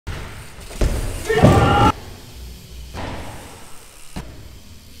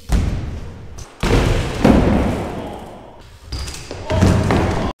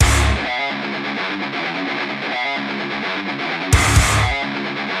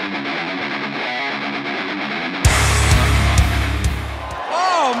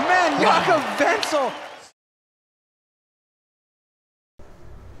Jakub, Vencl.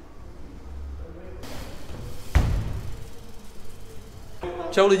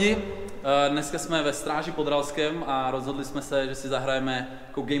 Čau lidi, dneska jsme ve Stráži pod Ralskem a rozhodli jsme se, že si zahrajeme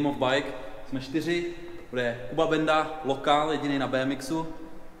jako Game of B.I.K.E. Jsme 4, bude Kuba Benda, lokál, jediný na BMXu,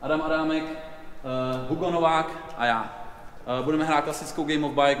 Adam Adámek, Hugo Novák a já. Budeme hrát klasickou Game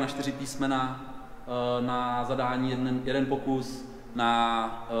of B.I.K.E. na 4 písmena, na zadání jeden pokus,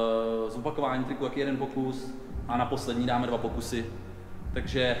 na zopakování triku jaký jeden pokus a na poslední dáme 2 pokusy.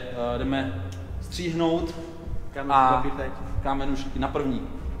 Takže jdeme stříhnout a kámenušky na první.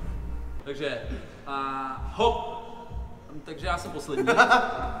 Takže hop! Takže já jsem poslední.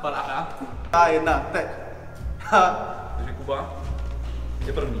 Paráda. Jedna, teď. Takže Kuba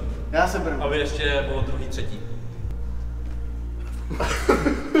je první. Já jsem první. A vy ještě bylo druhý, třetí.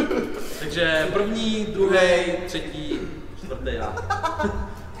 Takže první, druhý, třetí, čtvrtý já.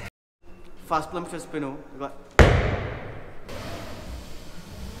 Fastplem přes spinu. Takhle.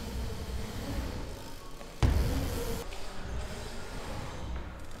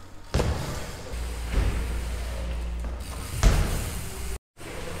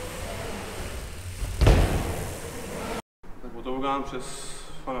 Tak potom udělám přes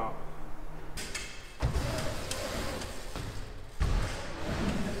fanát.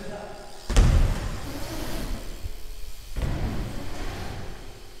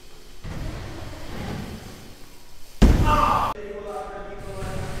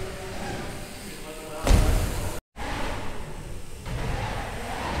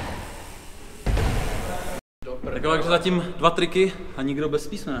 Takže zatím 2 triky a nikdo bez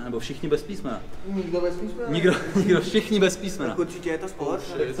písmena, nebo všichni bez písmena. Nikdo bez písmena? Nikdo, všichni bez písmena. Tak určitě je to sport.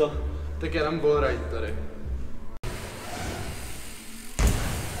 Tak co? Tak já dám wallride tady.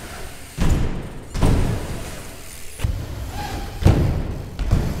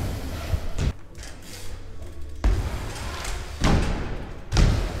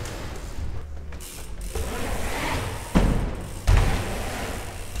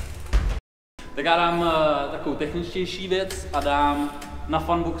 Tak já dám takovou techničtější věc a dám na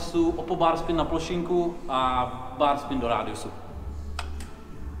funboxu opo bar spin na plošinku a bar spin do rádiusu.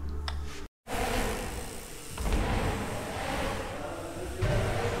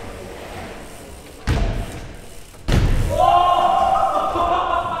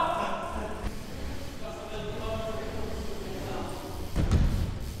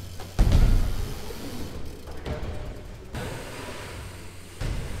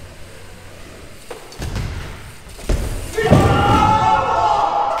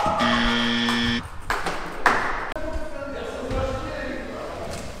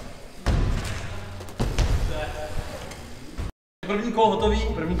 První kolo hotový.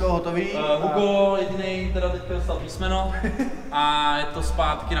 První kolo hotový. Hugo jedinej teda teďka dostal písmeno a je to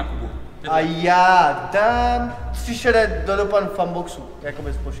zpátky na Kubu. A já dám 3 šede do dopan funboxu, jako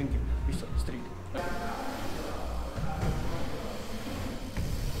bez plošinky. Víš co, street.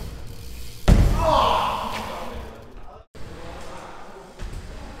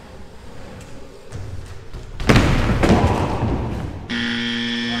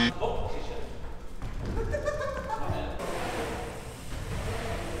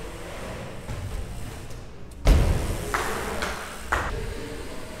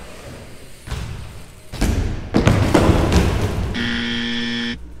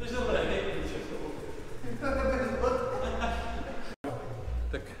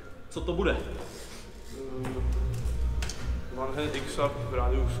 Tak co to bude? One-hand X-up v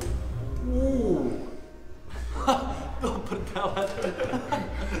rádiusu. To prdele.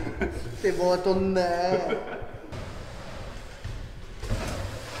 Ty vole, to ne.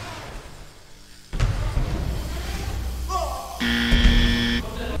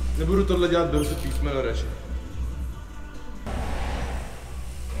 Nebudu tohle dělat do písmeno radši.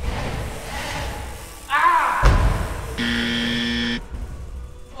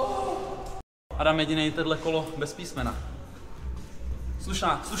 Adam jedinej tohle kolo bez písmena.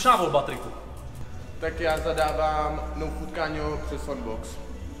 Slušná volba triku. Tak já zadávám no futkáňo přes funbox.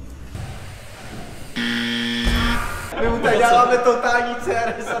 My mu tady děláme totální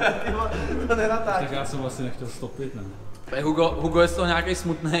CRS a to nenatáčí. Tak já jsem vlastně nechtěl stopit, ne? Hugo je z toho nějaký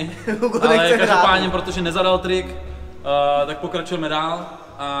smutný, Hugo ale nechce každopádně, hrát. protože nezadal trik, tak pokračujeme dál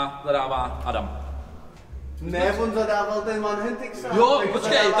a zadává Adam. Ne, on zadával ten one-hand X-up. Jo,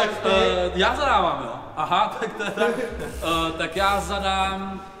 počkej, tak já zadávám, jo. Aha, tak teda, tak já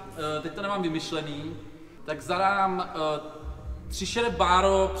zadám, teď to nemám vymyšlený, tak zadám 3 šede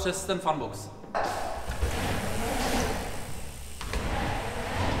báro přes ten funbox.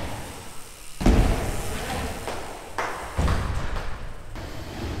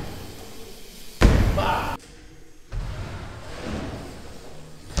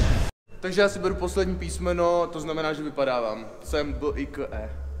 Takže já si beru poslední písmeno, to znamená, že vypadávám. Jsem B.I.K.E.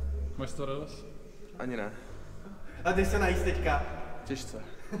 Máš to radost? Ani ne. A ty se najíst teďka. Těžce.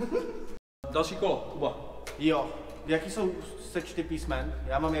 Další kolo, Kuba. Jo. Jaký jsou sečty písmen?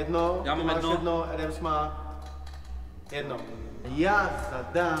 Já mám jedno, Já mám ty máš jedno. Adams má jedno. Já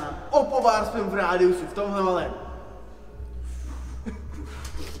zadám opovárstvím v rádiusu, v tomhle malém.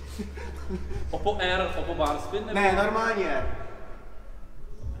 Opo R, opo bar spin? Nebo? Ne, normálně.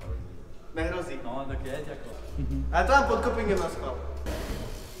 Nehrozí. No, tak jeď jako. Ale to mám pod copingem na schvál.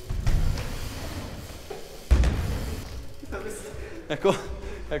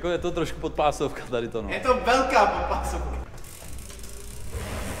 Jako je to trošku podpásovka tady to, no. Je to velká podpásovka.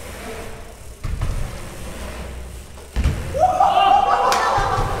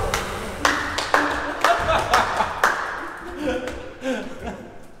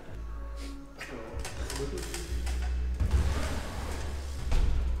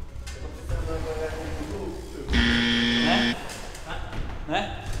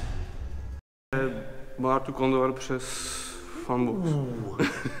 Ne? Má tu kondor přes fanbox.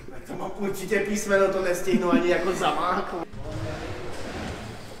 To mám určitě písmeno, to nestihnu ani jako zamáknout.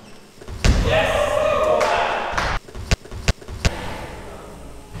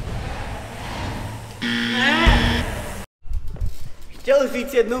 Chtěl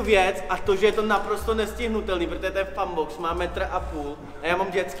říct jednu věc, a to, že je to naprosto nestihnutelný, protože to je fanbox, má 1,5 metru a já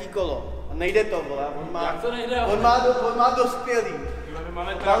mám dětský kolo. A nejde to, vole. Jak to nejde? On má dospělý.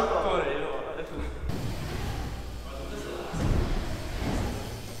 Máme traktory, jo.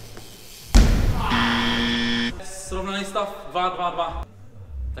 Srovnaný stav 2-2-2.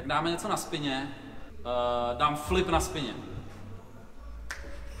 Tak dáme něco na spině. Dám flip na spině.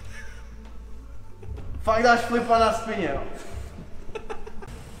 Fakt dáš flipa na spině, jo.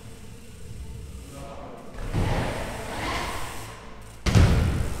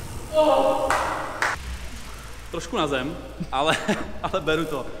 Trošku na zem, ale beru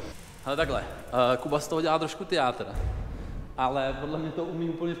to. Ale takhle, Kuba z toho dělá trošku teátr. Ale podle mě to umí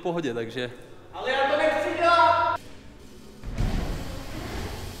úplně v pohodě, takže... Ale já to nechci dělat!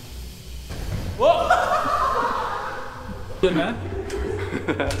 Ne?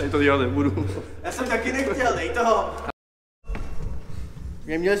 Tady to dělat nebudu. Já jsem taky nechtěl, dej toho!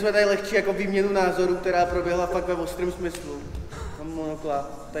 Měli jsme tady lehčí jako výměnu názorů, která proběhla fakt ve ostrém smyslu. Tam monokla,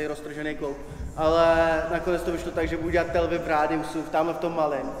 tady roztržený kloub. Ale nakonec to vyšlo tak, že budu dělat televy v rádiusu, tamhle v tom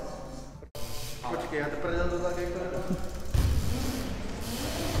malém. Počkej, já to prdel to tak jako nedám.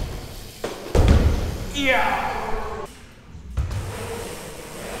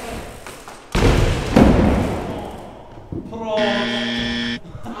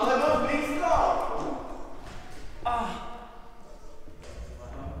 Ale moc blízko!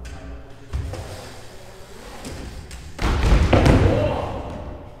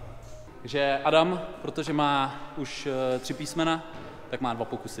 Takže Adam, protože má už 3 písmena, tak má 2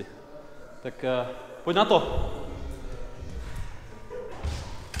 pokusy. Tak pojď na to.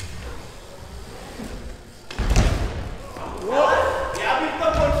 Já bych to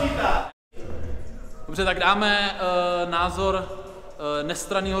počítal! Dobře, tak dáme názor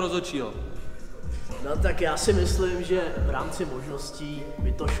nestranného rozhodčího. No tak já si myslím, že v rámci možností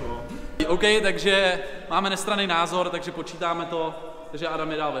by to šlo. OK, takže máme nestranný názor, takže počítáme to, že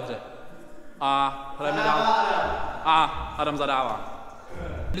Adam je dál ve hře. A hrajeme dál. A Adam zadává.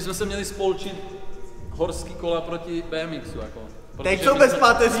 Bychom se měli spolčit horský kola proti BMXu, jako. Teď jsou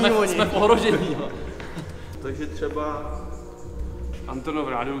bezpáteřní oni. Jsme v ohrožení, jo. Takže třeba Antonov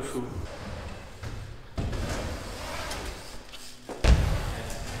rádiusu.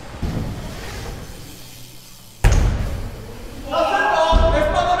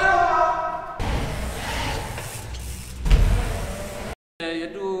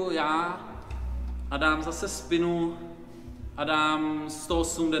 Jedu já a dám zase spinu a dám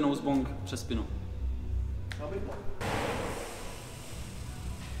 108 nosebong přes spinu.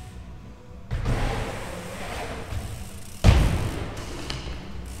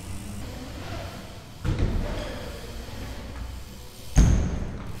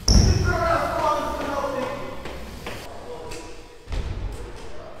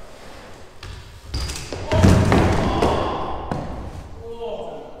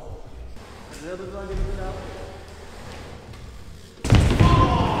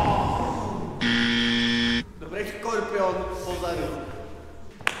 Dobrý škorpion pozadu.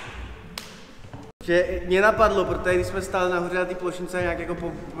 Že mě napadlo, protože když jsme stáli nahoře na té plošince a nějak jako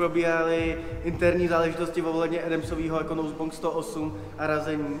probíhaly interní záležitosti ohledně Adamsovýho jako nosebong 108 a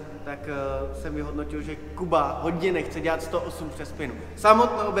razení, tak jsem vyhodnotil, že Kuba hodně nechce dělat 108 přes spinu.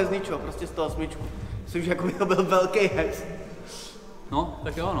 Samotnou bez ničeho, prostě 108. Myslím, že jako by to byl velký hec. No,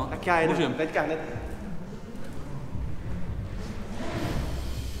 tak jo, no. Tak já jedu, Můžem. teďka hned.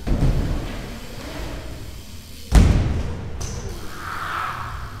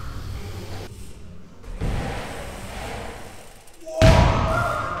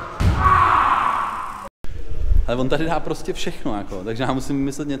 Ale on tady dá prostě všechno, jako, takže já musím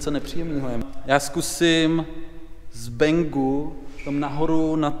vymyslet něco nepříjemného. Já zkusím z bangu tam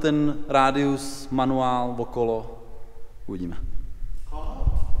nahoru na ten rádius manuál okolo. Uvidíme.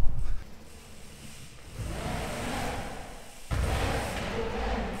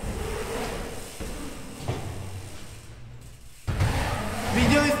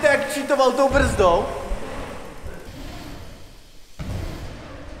 Viděli jste, jak cheatoval tou brzdou?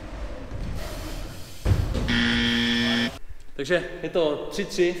 Takže je to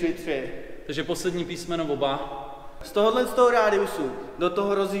 3-3, 3-3. takže poslední písmeno oba. Z toho rádiusu do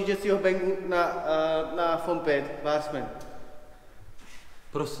toho rozjížděcího bangu na Form 5, Barsman.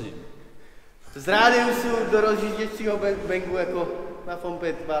 Prosím. Z rádiusu do rozjížděcího bangu jako na Form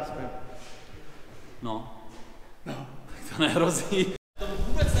 5, Barsman. No. Tak to nehrozí. To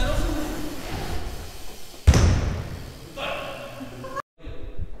vůbec nerozumím.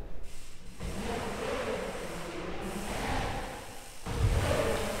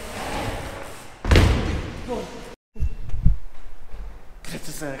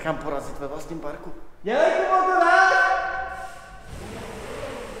 Přece se nechám porazit ve vlastním parku. Dělej to motorák!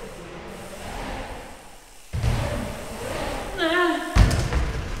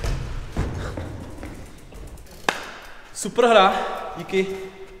 Super hra, díky.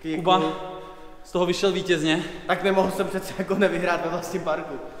 Díky. Kuba z toho vyšel vítězně. Tak nemohl jsem přece jako nevyhrát ve vlastním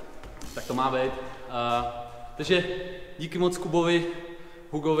parku. Tak to má být. Takže díky moc Kubovi,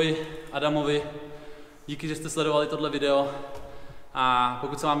 Hugovi, Adamovi. Díky, že jste sledovali tohle video. A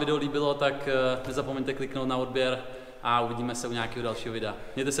pokud se vám video líbilo, tak nezapomeňte kliknout na odběr a uvidíme se u nějakého dalšího videa.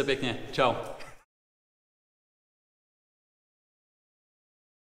 Mějte se pěkně. Čau.